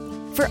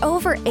For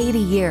over 80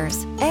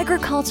 years,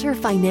 Agriculture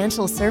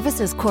Financial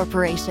Services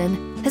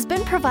Corporation has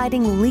been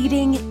providing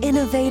leading,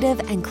 innovative,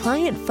 and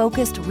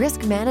client-focused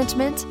risk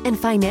management and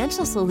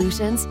financial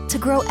solutions to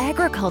grow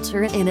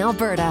agriculture in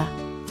Alberta.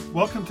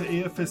 Welcome to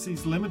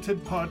AFSC's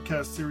limited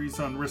podcast series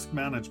on risk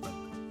management.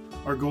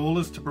 Our goal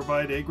is to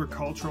provide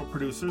agricultural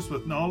producers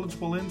with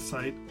knowledgeable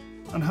insight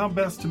on how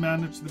best to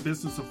manage the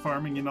business of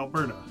farming in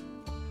Alberta.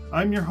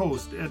 I'm your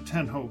host, Ed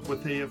Tenhope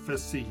with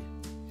AFSC.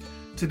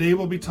 Today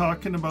we'll be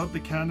talking about the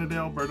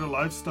Canada-Alberta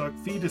Livestock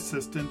Feed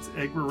Assistance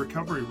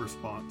Agri-Recovery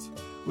Response,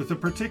 with a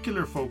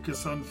particular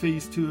focus on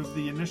Phase 2 of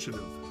the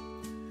initiative.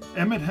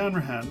 Emmett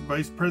Hanrahan,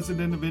 Vice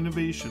President of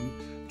Innovation,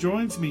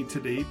 joins me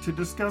today to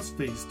discuss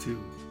Phase 2,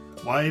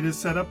 why it is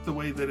set up the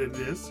way that it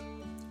is,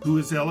 who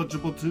is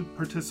eligible to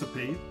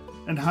participate,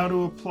 and how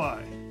to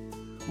apply.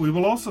 We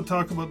will also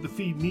talk about the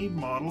feed need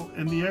model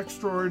and the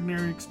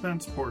extraordinary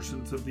expense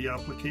portions of the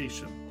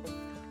application.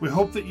 We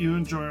hope that you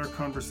enjoy our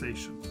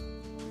conversation.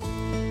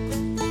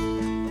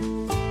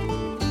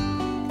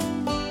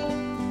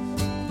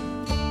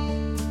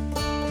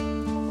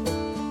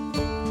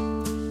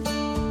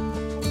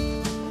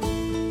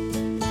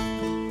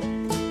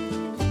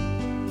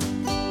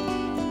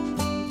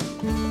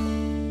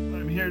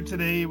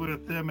 Today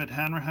with Emmett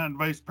Hanrahan,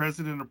 Vice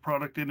President of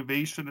Product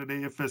Innovation at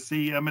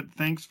AFSC. Emmett,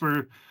 thanks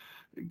for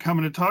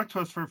coming to talk to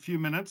us for a few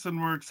minutes,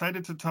 and we're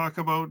excited to talk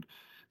about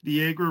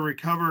the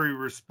agri-recovery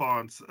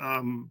response.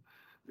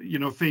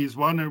 Phase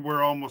 1, and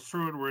we're almost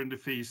through it, we're into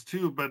Phase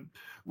 2, but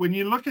when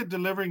you look at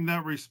delivering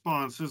that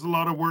response, there's a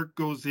lot of work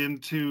goes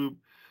into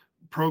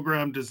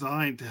program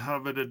design to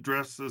have it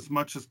address as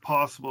much as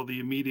possible the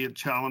immediate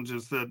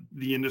challenges that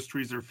the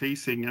industries are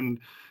facing. And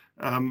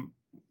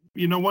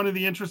one of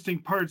the interesting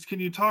parts, can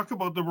you talk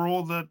about the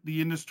role that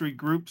the industry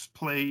groups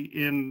play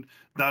in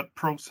that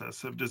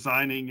process of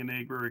designing an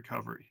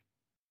agri-recovery?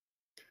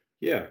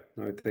 Yeah,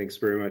 thanks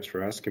very much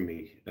for asking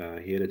me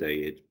here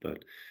today, Ed.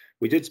 But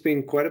we did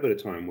spend quite a bit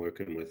of time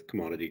working with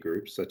commodity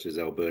groups such as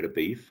Alberta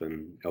Beef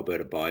and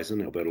Alberta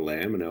Bison, Alberta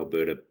Lamb, and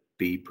Alberta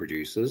Bee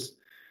producers.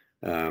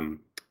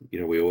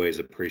 We always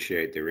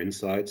appreciate their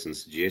insights and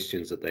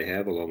suggestions that they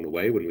have along the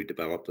way when we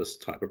develop this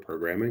type of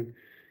programming.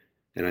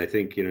 And I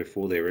think,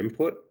 for their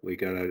input, we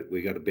got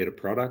a better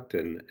product,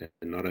 and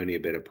not only a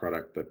better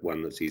product, but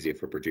one that's easier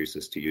for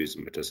producers to use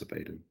and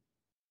participate in.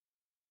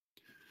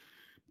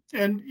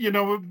 And,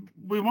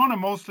 we want to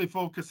mostly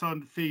focus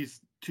on Phase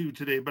 2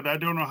 today, but I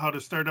don't know how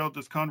to start out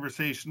this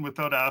conversation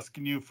without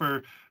asking you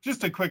for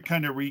just a quick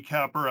kind of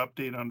recap or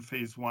update on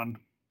Phase 1.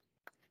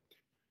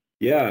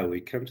 Yeah,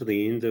 we come to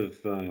the end of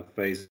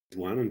Phase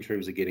 1 in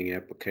terms of getting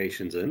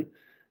applications in.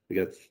 We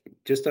got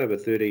just over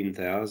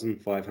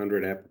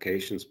 13,500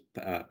 applications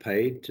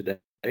paid to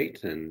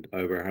date, and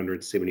over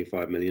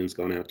 175 million's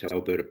gone out to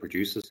Alberta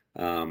producers.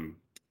 That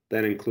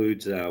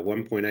includes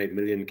 1.8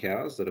 million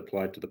cows that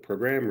applied to the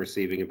program,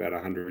 receiving about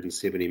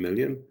 170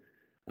 million,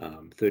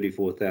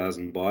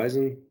 34,000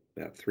 bison,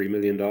 about $3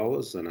 million,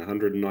 and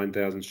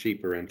 109,000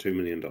 sheep, around $2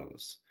 million.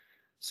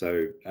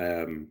 So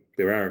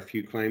there are a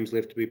few claims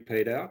left to be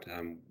paid out.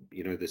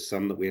 There's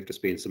some that we have to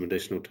spend some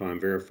additional time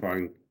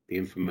verifying the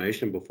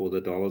information before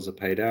the dollars are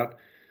paid out,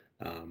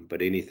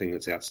 but anything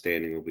that's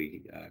outstanding will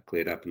be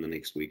cleared up in the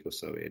next week or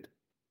so, Ed.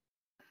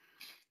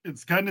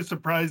 It's kind of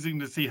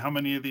surprising to see how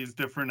many of these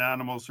different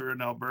animals are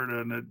in Alberta,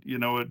 and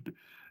it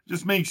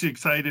just makes you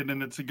excited,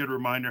 and it's a good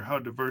reminder how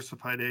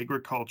diversified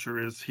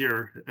agriculture is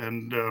here.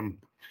 And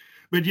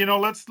but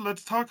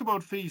let's talk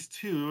about Phase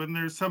 2, and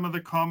there's some of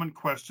the common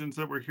questions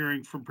that we're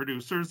hearing from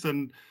producers.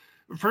 And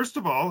first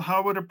of all,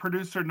 how would a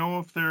producer know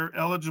if they're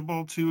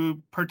eligible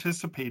to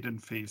participate in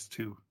Phase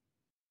 2?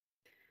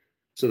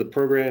 So the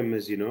program,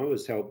 as you know,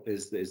 is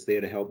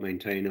there to help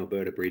maintain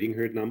Alberta breeding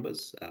herd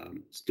numbers.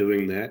 It's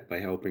doing that by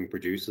helping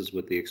producers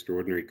with the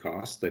extraordinary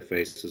costs they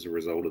face as a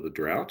result of the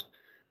drought.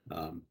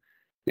 And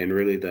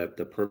really,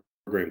 the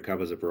program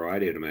covers a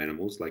variety of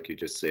animals, like you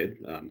just said,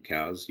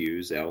 cows,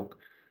 ewes, elk.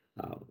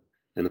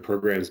 And the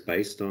program is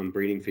based on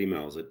breeding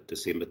females at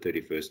December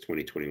 31st,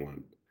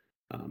 2021.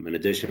 In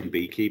addition,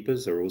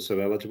 beekeepers are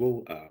also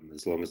eligible.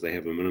 As long as they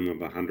have a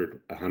minimum of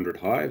 100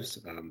 hives,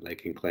 they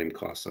can claim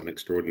costs on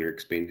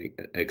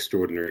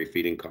extraordinary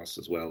feeding costs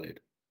as well,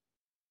 Ed.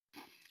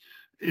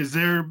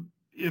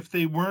 If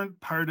they weren't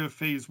part of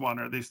Phase 1,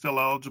 are they still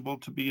eligible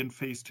to be in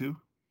Phase 2?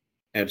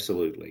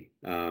 Absolutely.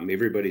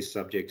 Everybody's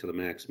subject to the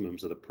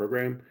maximums of the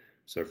program.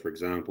 So, for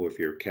example, if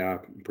you're a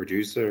cow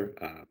producer,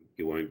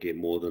 you won't get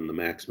more than the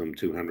maximum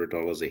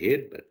 $200 a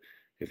head, but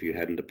if you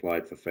hadn't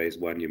applied for Phase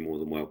 1, you're more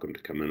than welcome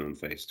to come in on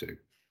Phase 2.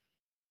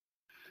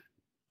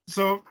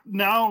 So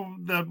now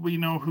that we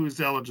know who's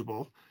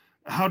eligible,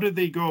 how do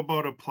they go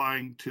about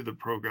applying to the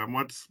program?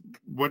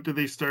 What do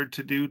they start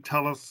to do?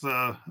 Tell us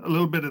a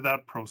little bit of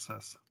that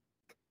process.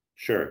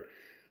 Sure.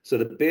 So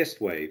the best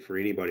way for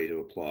anybody to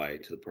apply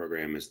to the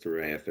program is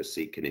through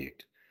AFSC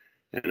Connect.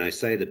 And I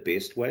say the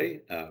best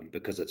way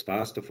because it's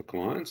faster for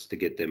clients to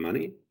get their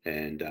money.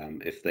 And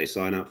if they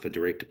sign up for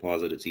direct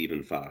deposit, it's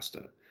even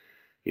faster.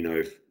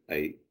 If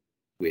a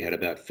We had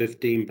about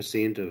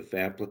 15% of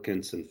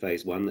applicants in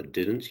phase one that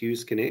didn't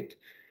use Connect.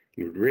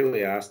 And we'd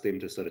really ask them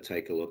to sort of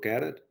take a look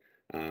at it.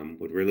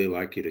 Would really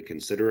like you to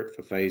consider it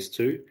for phase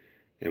two.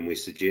 And we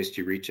suggest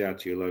you reach out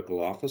to your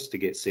local office to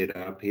get set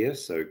up here.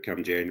 So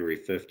come January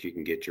 5th, you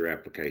can get your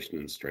application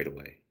in straight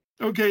away.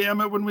 Okay,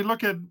 Emmett, when we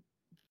look at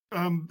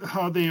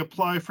how they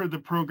apply for the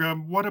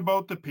program, what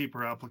about the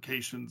paper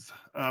applications?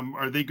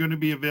 Are they going to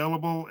be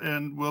available,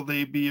 and will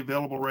they be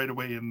available right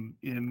away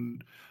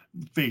in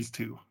phase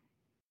two?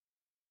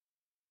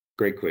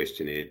 Great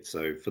question, Ed.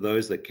 So for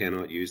those that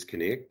cannot use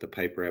Connect, the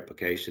paper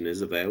application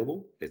is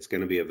available. It's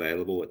going to be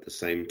available at the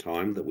same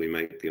time that we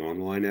make the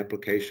online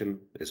application,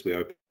 as we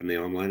open the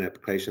online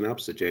application up.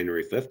 So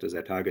January 5th is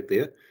our target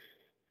there.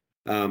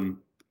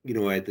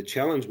 The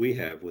challenge we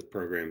have with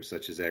programs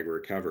such as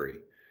AgriRecovery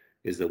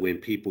is that when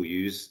people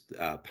use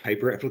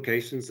paper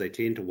applications, they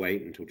tend to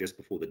wait until just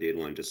before the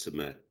deadline to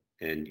submit.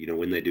 And,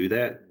 when they do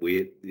that,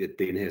 it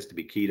then has to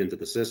be keyed into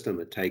the system.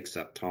 It takes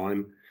up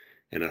time,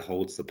 and it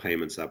holds the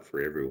payments up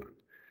for everyone.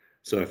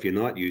 So if you're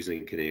not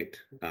using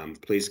Connect,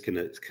 please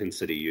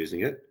consider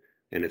using it.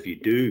 And if you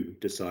do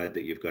decide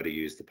that you've got to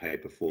use the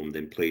paper form,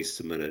 then please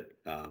submit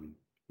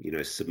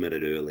it, submit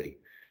it early.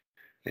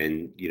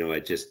 And, I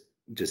just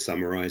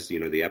summarize,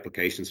 the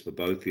applications for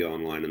both the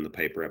online and the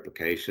paper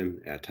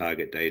application. Our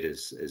target date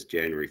is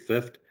January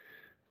 5th.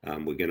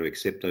 We're going to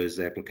accept those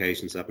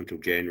applications up until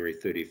January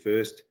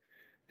 31st.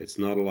 It's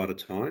not a lot of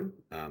time,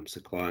 so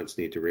clients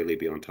need to really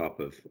be on top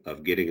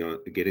of getting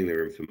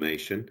their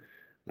information,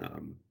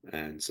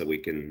 and so we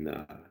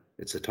can.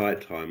 It's a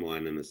tight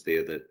timeline, and it's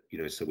there that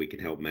so we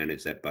can help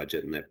manage that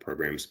budget and that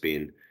program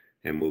spend,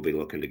 and we'll be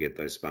looking to get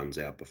those funds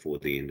out before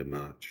the end of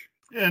March.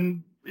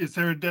 And is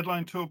there a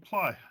deadline to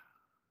apply?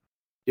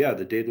 Yeah,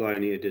 the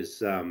deadline is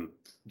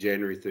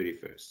January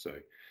 31st. So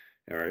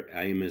our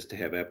aim is to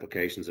have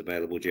applications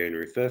available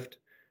January 5th.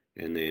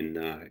 And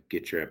then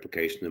get your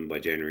application in by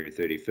January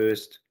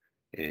 31st,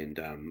 and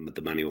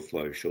the money will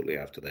flow shortly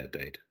after that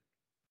date.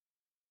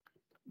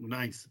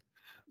 Nice.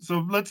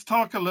 So let's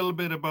talk a little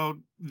bit about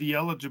the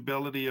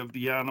eligibility of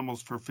the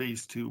animals for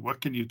phase two.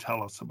 What can you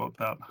tell us about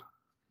that?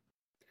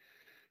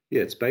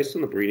 Yeah, it's based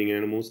on the breeding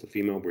animals, the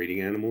female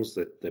breeding animals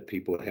that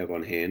people have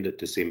on hand at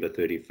December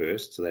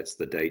 31st. So that's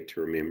the date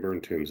to remember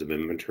in terms of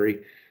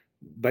inventory.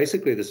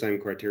 Basically the same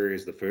criteria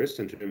as the first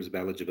in terms of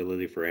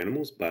eligibility for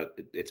animals, but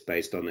it's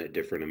based on that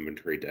different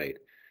inventory date.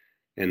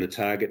 And the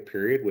target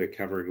period we're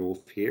covering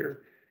off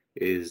here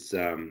is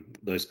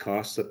those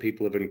costs that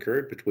people have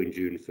incurred between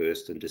June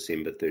 1st and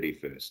December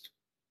 31st.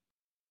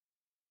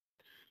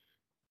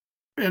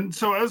 And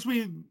so as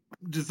we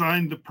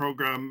designed the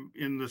program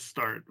in the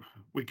start,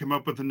 we come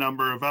up with a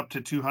number of up to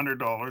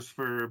 $200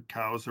 for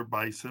cows or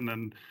bison.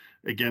 And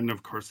again,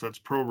 of course, that's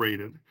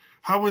prorated.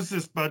 How was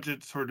this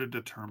budget sort of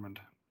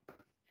determined?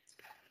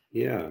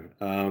 Yeah,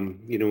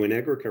 when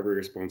AgriRecovery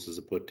responses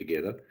are put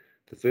together,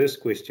 the first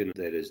question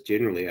that is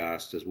generally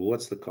asked is, well,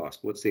 what's the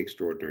cost? What's the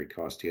extraordinary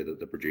cost here that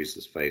the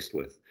producer's faced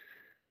with?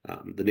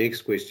 The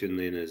next question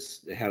then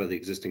is, how do the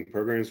existing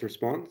programs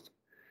respond?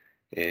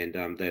 And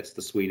that's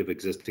the suite of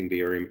existing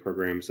BRM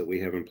programs that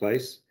we have in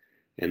place.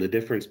 And the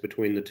difference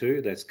between the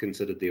two, that's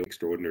considered the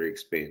extraordinary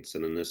expense.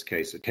 And in this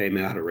case, it came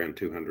out around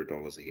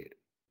 $200 a head.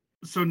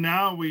 So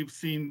now we've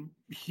seen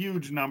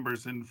huge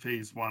numbers in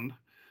phase one.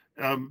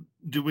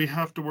 Do we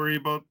have to worry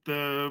about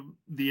the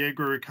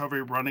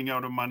AgriRecovery running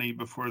out of money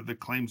before the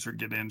claims are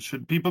get in?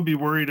 Should people be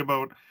worried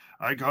about,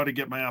 I got to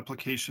get my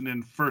application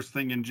in first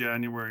thing in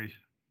January?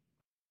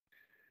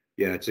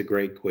 Yeah, it's a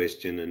great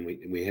question, and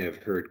we have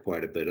heard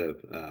quite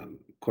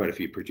a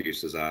few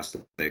producers ask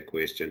that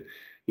question.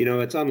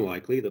 It's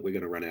unlikely that we're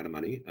going to run out of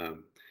money.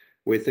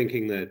 We're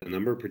thinking that a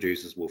number of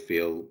producers will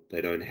feel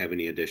they don't have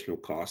any additional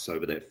costs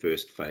over that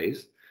first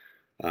phase.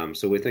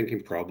 So we're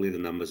thinking probably the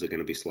numbers are going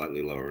to be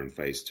slightly lower in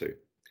phase two.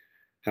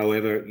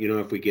 However,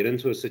 if we get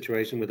into a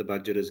situation where the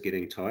budget is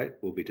getting tight,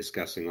 we'll be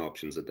discussing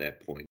options at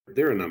that point.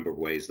 There are a number of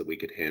ways that we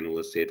could handle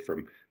this,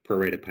 from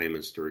prorated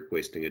payments to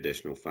requesting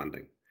additional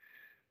funding.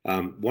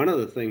 One of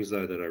the things,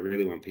 though, that I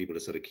really want people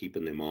to sort of keep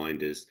in their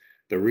mind is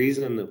the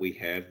reason that we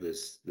have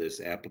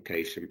this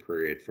application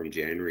period from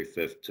January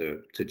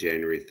 5th to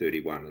January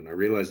 31. And I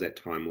realize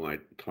that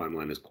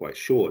timeline is quite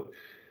short,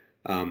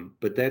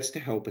 but that's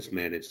to help us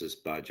manage this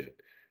budget.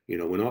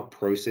 We're not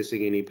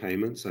processing any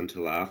payments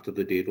until after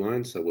the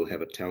deadline, so we'll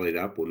have it tallied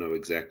up. We'll know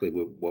exactly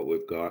what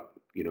we've got,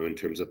 in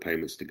terms of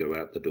payments to go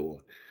out the door.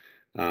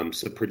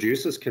 So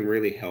producers can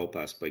really help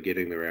us by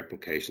getting their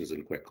applications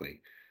in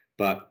quickly.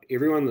 But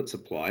everyone that's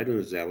applied and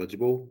is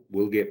eligible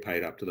will get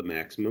paid up to the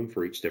maximum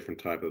for each different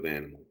type of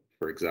animal.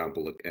 For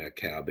example, a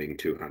cow being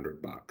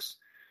 $200.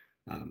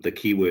 The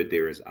key word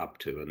there is up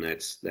to, and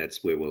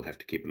that's where we'll have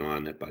to keep an eye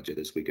on that budget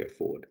as we go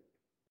forward.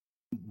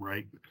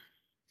 Right.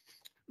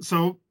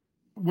 So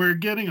we're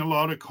getting a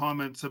lot of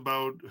comments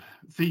about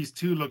phase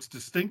two looks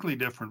distinctly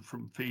different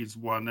from phase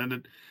one, and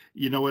it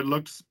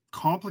looks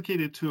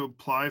complicated to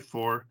apply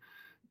for.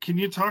 Can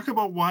you talk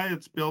about why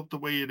it's built the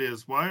way it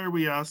is? Why are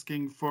we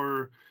asking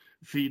for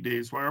feed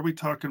days? Why are we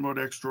talking about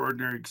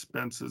extraordinary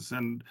expenses,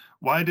 and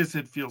why does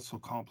it feel so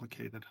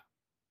complicated?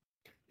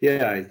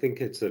 Yeah, I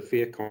think it's a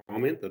fair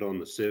comment that on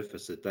the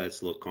surface it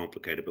does look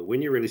complicated, but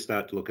when you really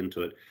start to look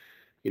into it,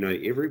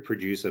 every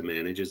producer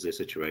manages their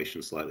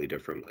situation slightly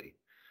differently.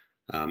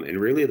 And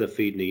really the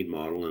feed need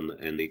model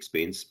and the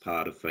expense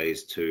part of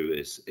phase two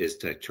is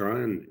to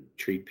try and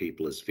treat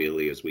people as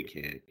fairly as we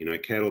can.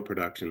 Cattle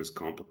production is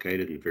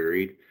complicated and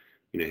varied,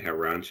 how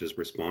ranchers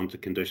respond to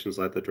conditions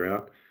like the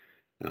drought.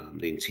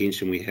 The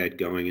intention we had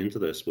going into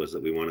this was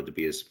that we wanted to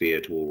be as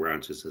fair to all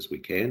ranchers as we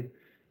can.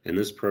 And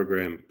this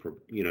program,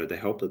 the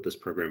help that this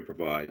program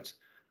provides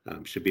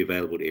should be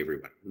available to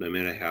everyone, no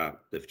matter how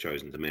they've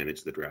chosen to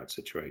manage the drought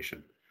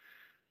situation.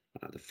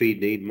 The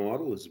feed need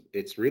model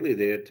it's really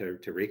there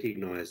to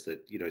recognize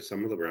that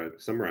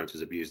some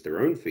ranchers have used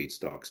their own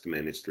feedstocks to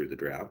manage through the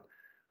drought,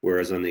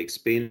 whereas on the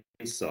expense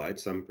side,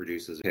 some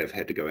producers have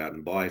had to go out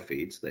and buy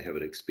feeds. They have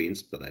an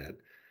expense for that.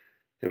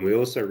 And we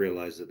also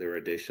realize that there are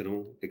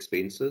additional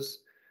expenses,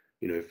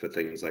 for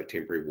things like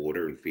temporary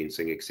water and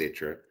fencing,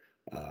 etc.,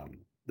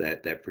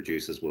 that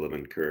producers will have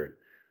incurred.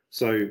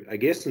 So I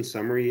guess in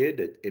summary, Ed,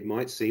 it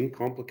might seem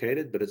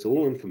complicated, but it's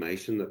all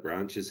information that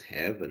ranchers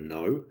have and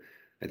know.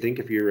 I think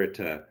if you were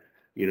to,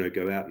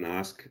 go out and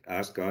ask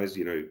guys,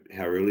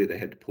 how early they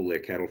had to pull their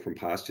cattle from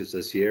pastures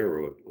this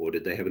year, or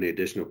did they have any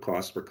additional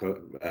costs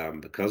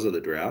because of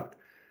the drought,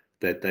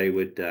 that they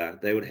would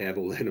have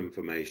all that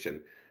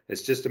information.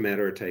 It's just a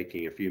matter of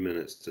taking a few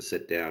minutes to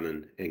sit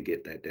down and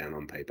get that down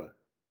on paper.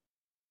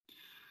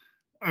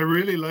 I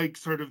really like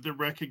sort of the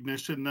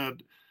recognition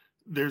that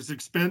there's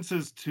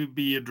expenses to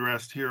be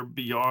addressed here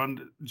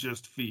beyond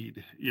just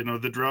feed.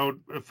 The drought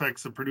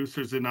affects the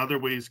producers in other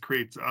ways,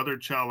 creates other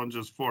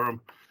challenges for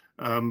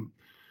them.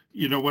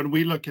 When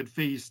we look at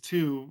phase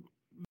two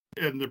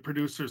and the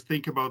producers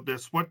think about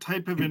this, what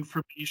type of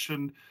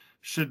information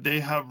should they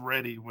have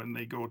ready when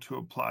they go to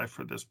apply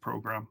for this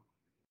program?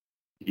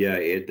 Yeah,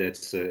 Ed,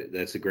 that's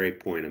a great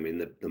point. I mean,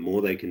 the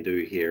more they can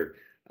do here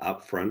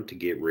up front to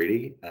get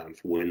ready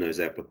for when those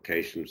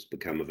applications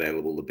become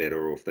available, the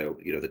better, or if they'll,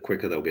 the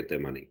quicker they'll get their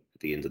money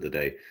at the end of the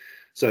day.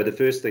 So the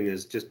first thing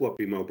is just what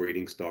female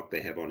breeding stock they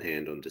have on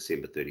hand on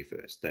December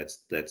 31st.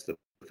 That's the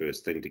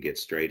first thing to get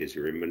straight as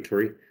your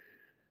inventory.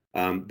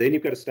 Then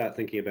you've got to start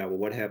thinking about, well,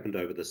 what happened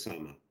over the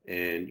summer,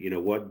 and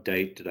what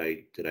date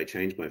did I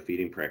change my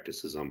feeding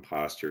practices on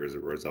pasture as a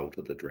result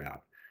of the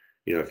drought?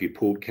 If you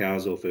pulled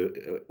cows off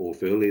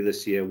early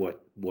this year,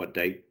 what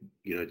date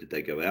did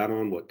they go out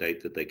on? What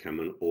date did they come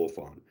in off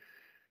on?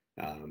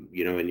 And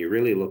you're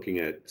really looking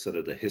at sort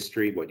of the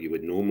history, what you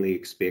would normally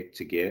expect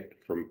to get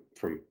from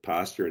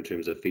pasture in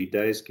terms of feed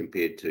days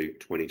compared to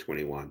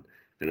 2021,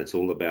 and it's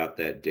all about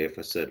that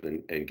deficit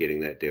and getting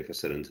that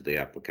deficit into the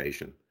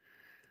application.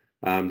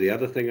 The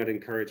other thing I'd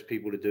encourage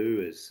people to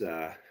do is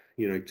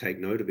take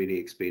note of any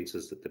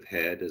expenses that they've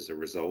had as a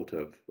result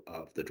of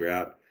the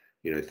drought.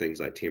 Things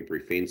like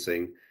temporary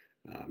fencing,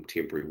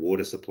 temporary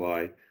water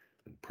supply,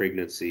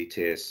 pregnancy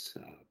tests,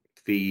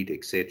 feed,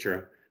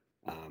 etc.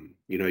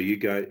 You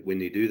go, when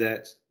you do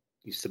that,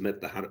 you submit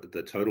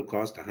the total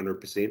cost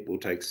 100%. We'll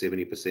take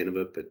 70% of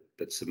it,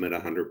 but submit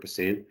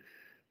 100%.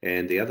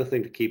 And the other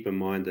thing to keep in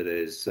mind that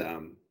is,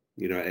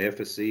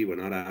 AFSC, we're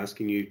not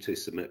asking you to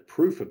submit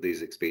proof of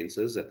these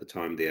expenses at the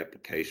time of the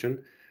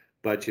application,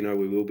 but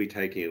we will be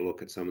taking a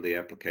look at some of the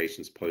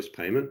applications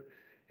post-payment.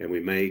 And we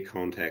may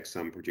contact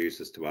some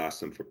producers to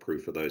ask them for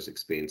proof of those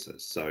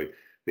expenses. So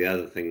the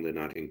other thing that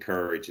I'd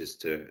encourage is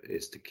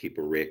to keep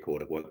a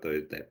record of what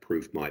that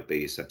proof might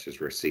be, such as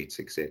receipts,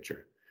 etc.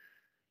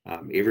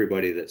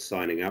 Everybody that's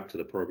signing up to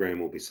the program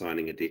will be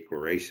signing a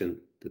declaration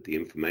that the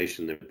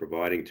information they're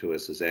providing to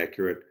us is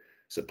accurate.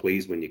 So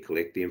please, when you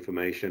collect the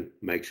information,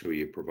 make sure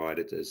you provide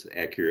it as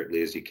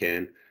accurately as you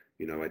can.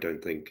 I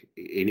don't think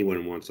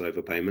anyone wants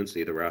overpayments,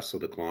 either us or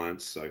the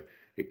clients. So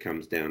it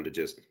comes down to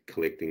just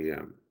collecting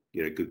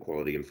good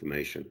quality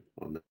information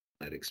on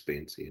that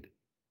expense, Ed.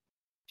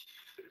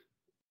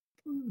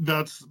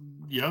 That's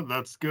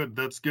good.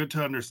 That's good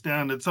to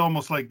understand. It's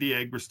almost like the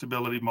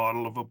agri-stability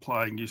model of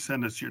applying. You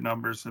send us your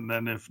numbers, and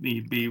then if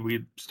need be,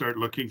 we'd start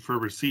looking for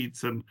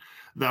receipts. And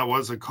that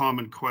was a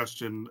common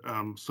question.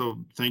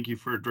 So thank you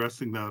for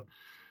addressing that.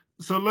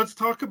 So let's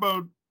talk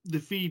about the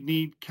feed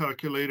need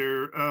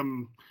calculator.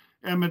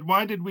 Emmett,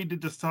 why did we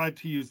decide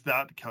to use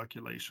that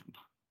calculation?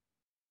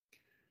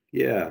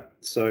 Yeah,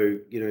 so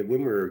when we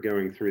were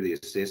going through the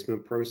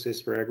assessment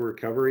process for agri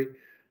recovery,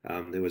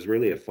 there was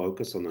really a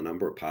focus on the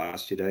number of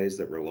pasture days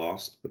that were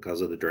lost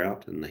because of the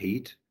drought and the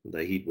heat.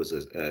 The heat was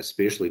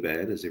especially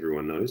bad, as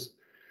everyone knows.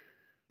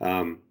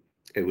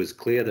 It was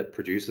clear that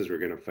producers were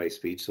going to face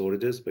feed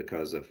shortages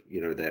because of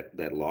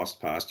that lost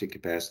pasture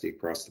capacity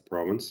across the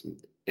province,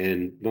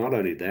 and not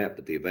only that,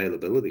 but the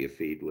availability of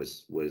feed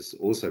was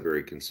also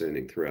very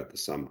concerning throughout the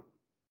summer.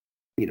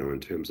 In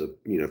terms of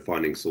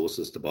finding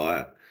sources to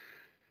buy it.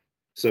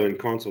 So in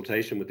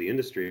consultation with the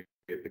industry,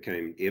 it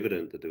became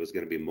evident that there was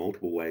going to be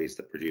multiple ways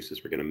that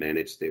producers were going to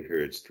manage their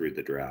herds through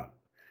the drought.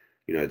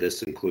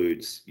 This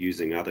includes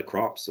using other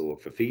crops or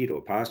for feed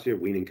or pasture,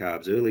 weaning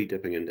calves early,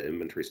 dipping into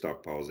inventory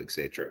stockpiles,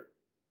 etc.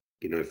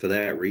 For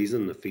that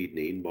reason, the feed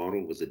need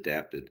model was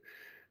adapted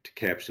to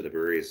capture the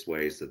various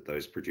ways that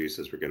those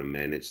producers were going to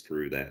manage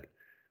through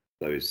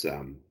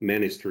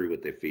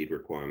with their feed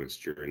requirements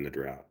during the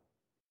drought.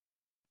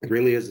 It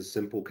really is a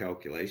simple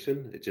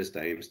calculation. It just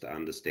aims to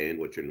understand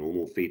what your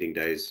normal feeding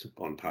days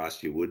on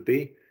pasture would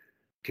be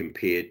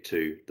compared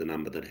to the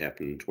number that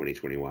happened in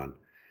 2021.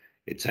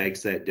 It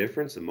takes that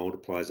difference and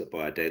multiplies it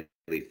by a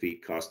daily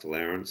feed cost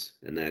allowance,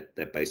 and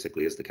that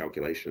basically is the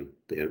calculation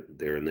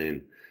there and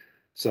then.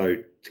 So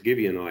to give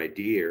you an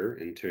idea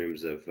in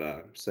terms of,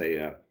 say,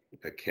 a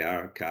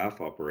calf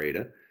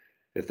operator,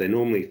 if they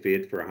normally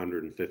fed for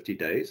 150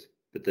 days,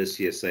 but this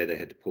year, say they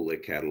had to pull their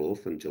cattle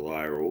off in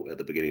July or at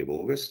the beginning of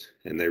August,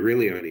 and they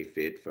really only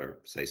fed for,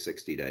 say,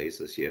 60 days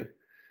this year.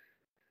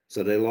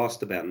 So they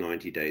lost about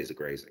 90 days of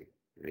grazing,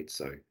 right?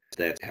 So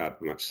that's how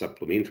much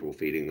supplemental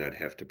feeding they'd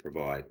have to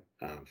provide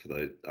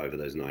over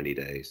those 90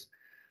 days.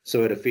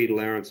 So at a feed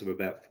allowance of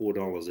about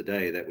 $4 a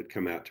day, that would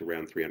come out to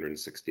around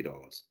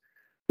 $360.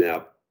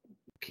 Now,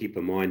 keep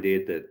in mind,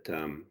 Ed, that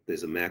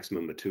there's a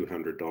maximum of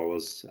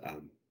 $200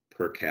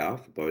 per cow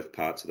for both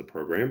parts of the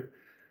program.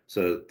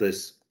 So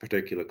this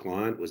particular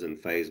client was in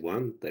phase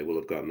 1. They will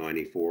have got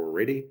 94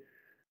 already,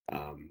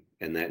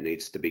 and that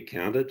needs to be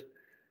counted.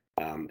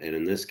 And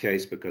in this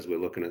case, because we're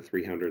looking at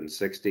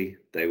 360,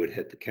 they would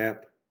hit the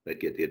cap. They'd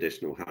get the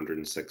additional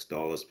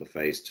 $106 for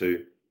phase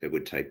 2. It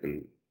would take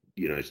them,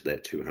 to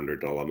that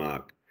 $200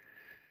 mark.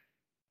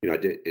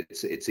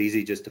 It's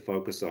easy just to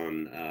focus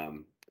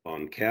on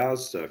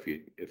cows. So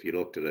if you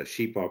looked at a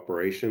sheep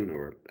operation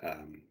or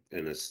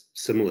in a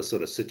similar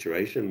sort of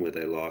situation where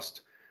they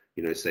lost,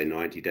 say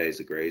 90 days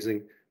of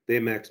grazing,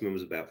 their maximum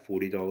is about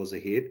 $40 a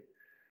head,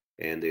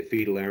 and their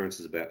feed allowance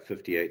is about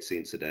 58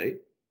 cents a day.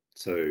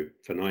 So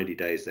for 90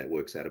 days, that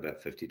works out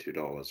about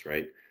 $52,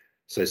 right?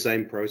 So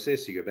same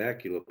process, you go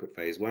back, you look at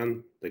phase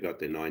 1, they got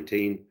their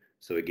 19.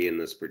 So again,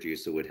 this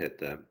producer would hit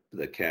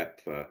the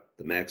cap for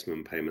the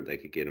maximum payment they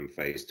could get in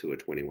phase 2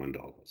 at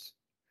 $21.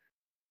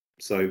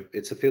 So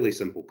it's a fairly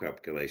simple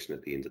calculation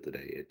at the end of the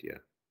day, Ed, yeah.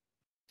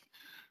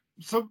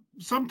 So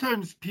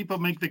sometimes people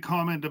make the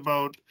comment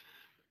about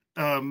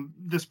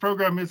this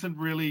program isn't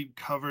really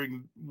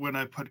covering when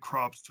I put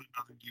crops to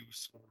another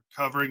use, or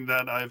covering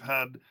that I've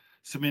had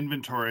some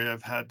inventory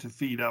I've had to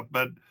feed up,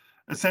 but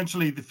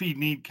essentially the feed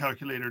need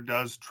calculator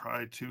does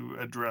try to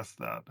address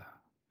that.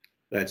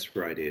 That's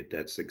right, Ed.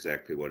 That's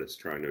exactly what it's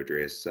trying to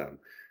address.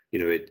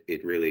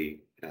 It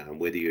really,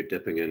 whether you're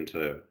dipping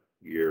into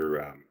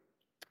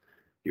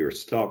your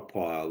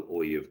stockpile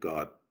or you've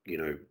got,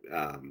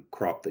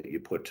 crop that you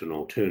put to an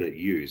alternate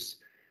use,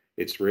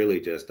 it's really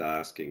just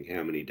asking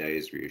how many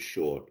days are you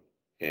short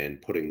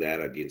and putting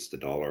that against the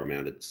dollar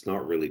amount. It's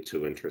not really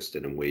too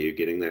interested in where you're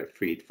getting that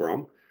feed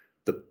from.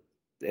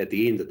 At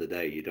the end of the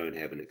day, you don't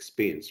have an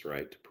expense,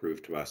 right, to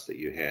prove to us that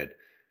you had,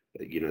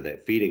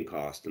 that feeding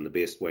cost. And the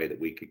best way that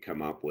we could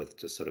come up with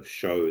to sort of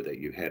show that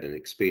you had an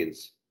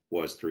expense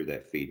was through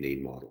that feed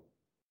need model.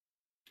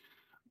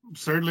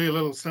 Certainly a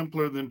little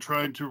simpler than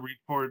trying to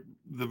report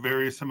the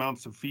various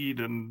amounts of feed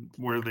and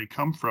where they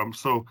come from.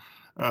 So,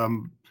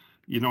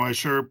 I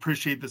sure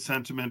appreciate the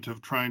sentiment of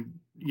trying,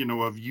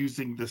 of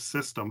using this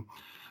system.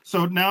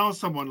 So now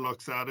someone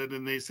looks at it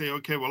and they say,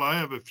 okay, well, I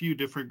have a few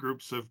different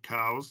groups of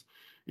cows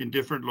in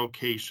different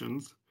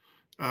locations,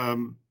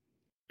 and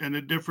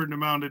a different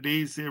amount of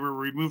days they were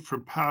removed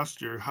from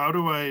pasture. How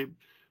do I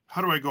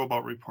go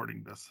about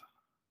reporting this?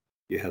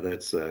 Yeah,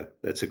 that's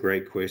a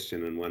great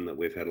question, and one that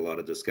we've had a lot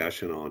of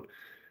discussion on.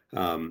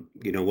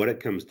 What it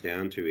comes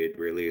down to, Ed,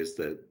 really is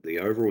the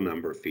overall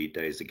number of feed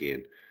days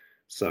again.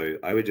 So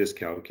I would just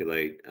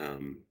calculate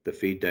the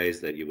feed days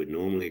that you would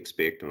normally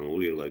expect on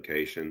all your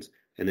locations,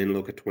 and then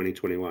look at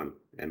 2021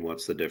 and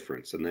what's the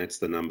difference. And that's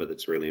the number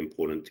that's really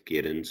important to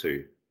get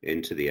into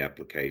the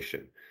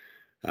application.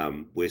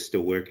 We're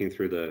still working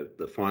through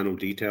the final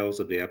details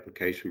of the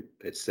application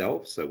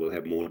itself, so we'll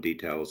have more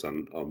details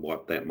on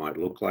what that might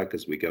look like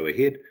as we go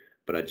ahead.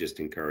 But I just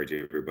encourage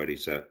everybody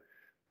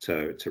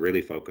to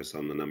really focus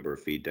on the number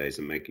of feed days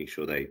and making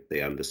sure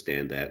they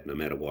understand that no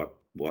matter what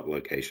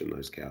location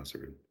those cows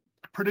are in.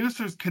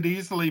 Producers could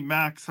easily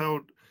max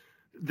out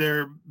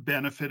their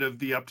benefit of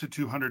the up to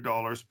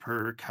 $200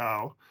 per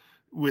cow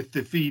with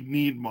the feed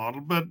need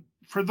model. But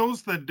for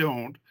those that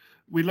don't,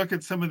 we look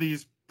at some of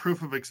these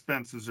proof of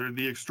expenses or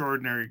the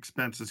extraordinary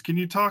expenses. Can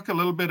you talk a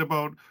little bit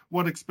about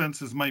what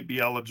expenses might be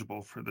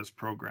eligible for this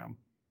program?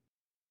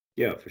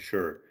 Yeah, for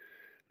sure.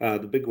 The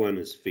big one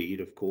is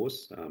feed, of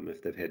course,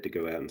 if they've had to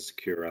go out and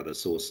secure other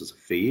sources of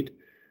feed.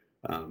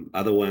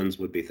 Other ones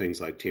would be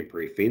things like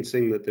temporary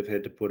fencing that they've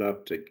had to put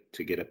up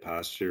to get a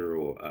pasture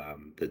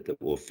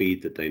or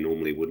feed that they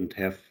normally wouldn't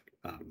have.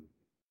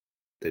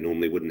 They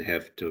normally wouldn't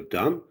have to have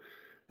done.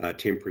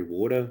 Temporary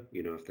water,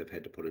 if they've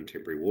had to put in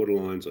temporary water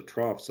lines or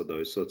troughs or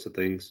those sorts of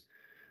things.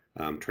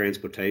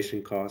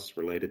 Transportation costs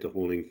related to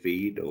hauling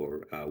feed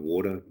or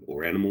water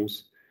or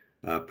animals.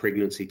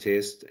 pregnancy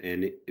tests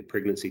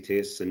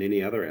and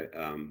any other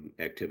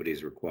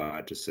activities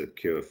required to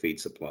secure feed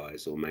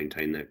supplies or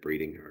maintain that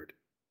breeding herd.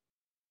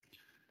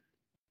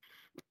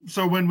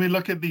 So when we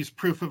look at these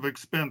proof of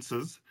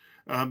expenses,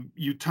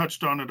 you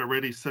touched on it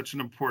already, such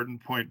an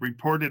important point,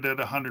 reported at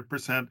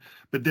 100%,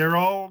 but they're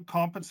all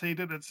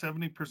compensated at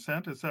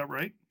 70%, is that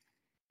right?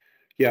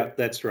 Yeah,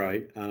 that's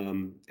right.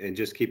 And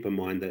just keep in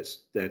mind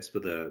that's for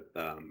the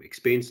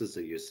expenses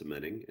that you're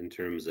submitting. In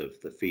terms of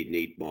the feed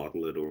need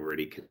model, it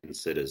already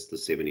considers the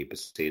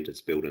 70%.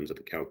 It's built into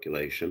the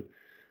calculation.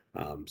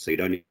 So you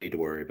don't need to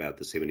worry about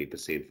the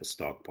 70% for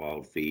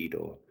stockpiled feed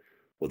or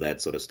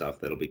that sort of stuff.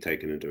 That'll be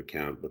taken into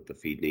account with the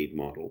feed need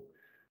model.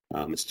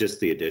 It's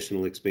just the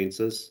additional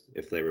expenses.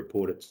 If they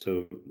report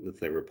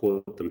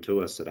them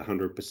to us at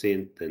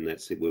 100%, then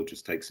we'll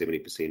just take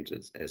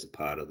 70% as a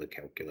part of the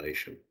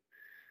calculation.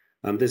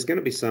 There's going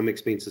to be some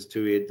expenses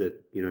too, Ed,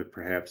 that,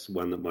 perhaps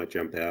one that might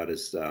jump out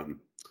is,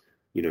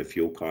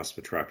 fuel costs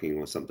for trucking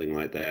or something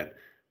like that,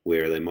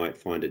 where they might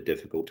find it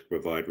difficult to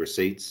provide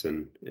receipts.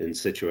 And in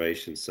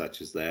situations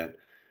such as that,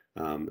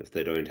 if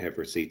they don't have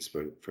receipts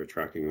for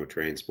trucking or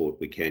transport,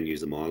 we can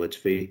use a mileage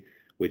fee,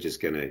 which is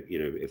going to,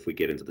 if we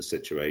get into the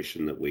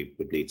situation that we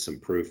would need some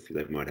proof,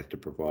 they might have to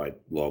provide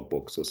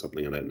logbooks or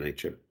something of that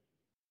nature.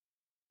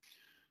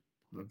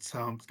 That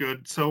sounds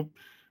good. So,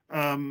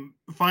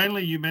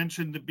 finally, you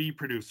mentioned the bee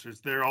producers.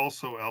 They're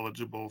also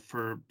eligible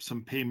for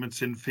some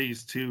payments in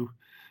phase 2.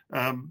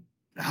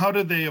 How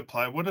do they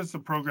apply? What does the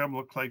program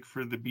look like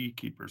for the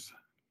beekeepers?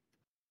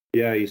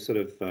 Yeah, you sort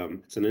of,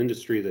 it's an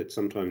industry that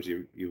sometimes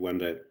you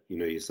wonder,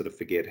 you sort of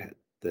forget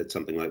that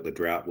something like the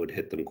drought would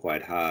hit them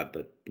quite hard,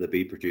 but the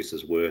bee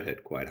producers were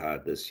hit quite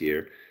hard this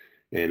year,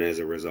 and as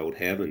a result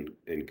have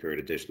incurred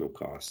additional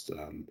costs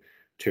in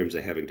terms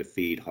of having to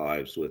feed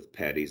hives with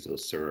patties or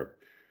syrup.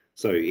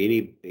 So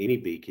any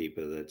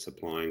beekeeper that's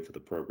applying for the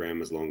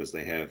program, as long as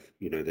they have,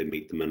 they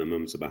meet the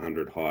minimums of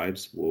 100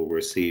 hives, will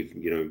receive,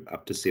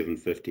 up to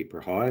 $750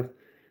 per hive.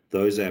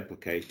 Those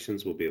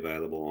applications will be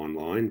available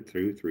online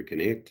through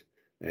Connect,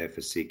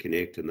 AFSC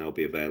Connect, and they'll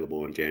be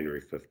available on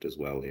January 5th as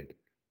well, Ed.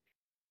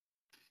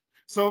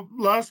 So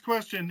last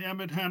question,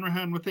 Emmett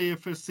Hanrahan with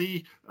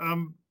AFSC.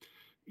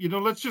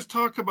 Let's just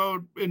talk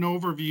about an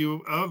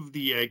overview of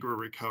the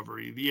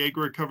agri-recovery. The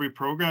agri-recovery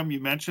program you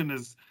mentioned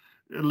is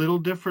a little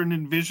different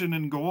in vision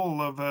and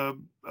goal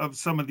of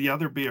some of the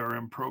other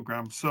BRM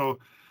programs. So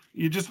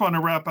you just want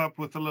to wrap up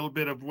with a little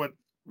bit of what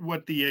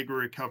the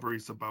agri-recovery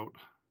is about.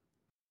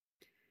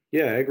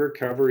 Yeah,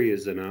 agri-recovery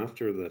is an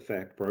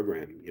after-the-fact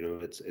program.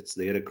 It's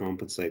there to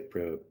compensate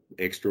for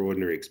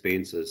extraordinary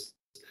expenses.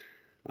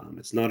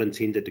 It's not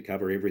intended to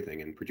cover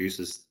everything, and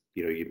producers,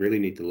 you really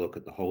need to look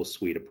at the whole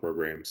suite of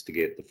programs to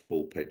get the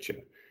full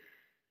picture.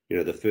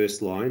 The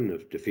first line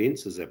of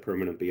defense is our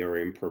permanent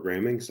BRM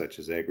programming, such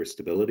as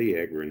agri-stability,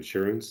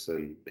 agri-insurance,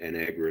 and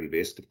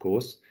agri-invest, of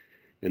course.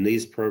 And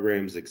these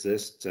programs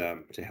exist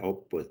to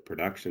help with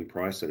production,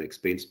 price, and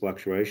expense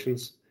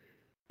fluctuations.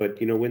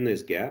 But when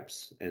there's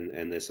gaps,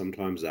 and there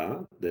sometimes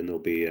are, then there'll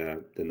be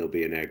an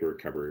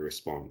agri-recovery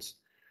response.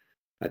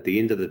 At the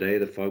end of the day,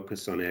 the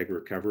focus on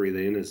agri-recovery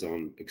then is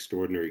on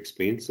extraordinary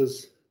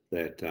expenses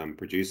that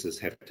producers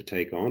have to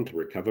take on to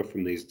recover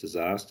from these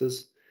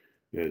disasters.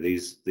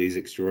 These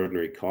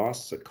extraordinary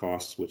costs are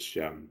costs which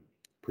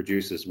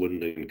producers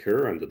wouldn't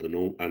incur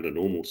under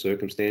normal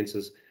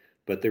circumstances,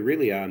 but they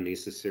really are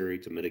necessary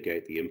to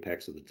mitigate the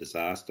impacts of the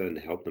disaster and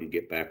to help them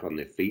get back on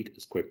their feet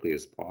as quickly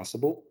as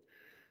possible.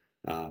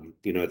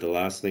 The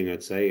last thing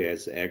I'd say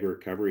is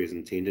agri-recovery is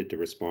intended to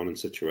respond in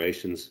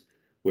situations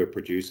where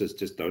producers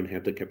just don't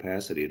have the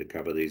capacity to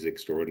cover these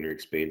extraordinary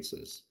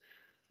expenses,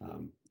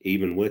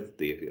 even with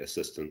the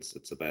assistance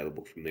that's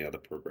available from the other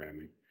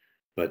programming.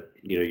 But,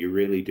 you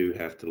really do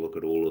have to look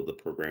at all of the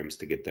programs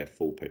to get that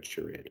full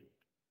picture, Ed.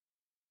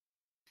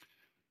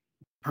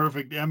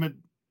 Perfect. Emmett,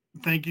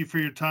 thank you for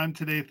your time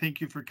today.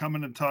 Thank you for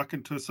coming and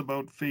talking to us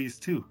about phase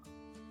 2.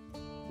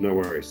 No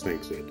worries.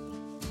 Thanks, Ed.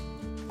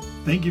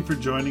 Thank you for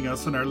joining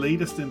us on our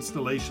latest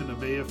installation of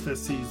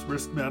AFSC's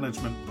Risk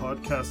Management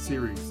podcast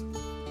series.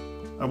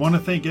 I want to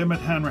thank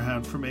Emmett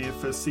Hanrahan from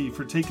AFSC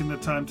for taking the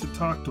time to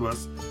talk to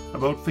us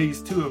about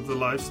phase 2 of the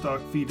Livestock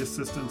Feed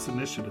Assistance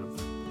Initiative.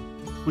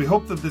 We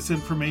hope that this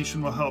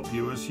information will help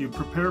you as you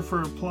prepare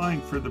for applying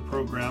for the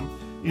program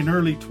in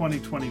early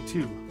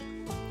 2022.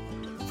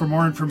 For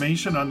more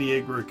information on the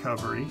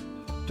agri-recovery,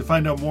 to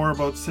find out more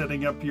about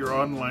setting up your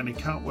online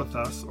account with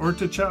us, or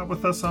to chat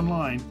with us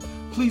online,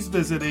 please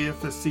visit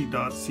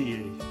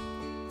afsc.ca.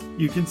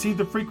 You can see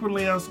the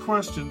frequently asked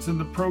questions in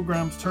the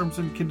program's terms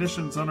and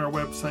conditions on our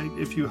website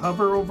if you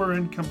hover over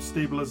income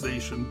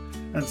stabilization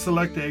and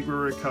select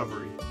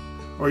agri-recovery.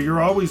 Or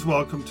you're always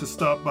welcome to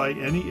stop by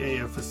any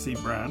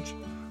AFSC branch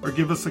or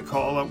give us a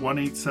call at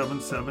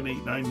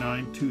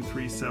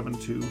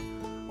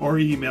 1-877-899-2372 or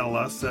email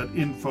us at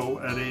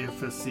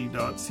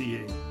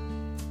info@afsc.ca.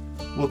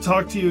 We'll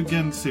talk to you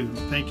again soon.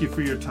 Thank you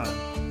for your time.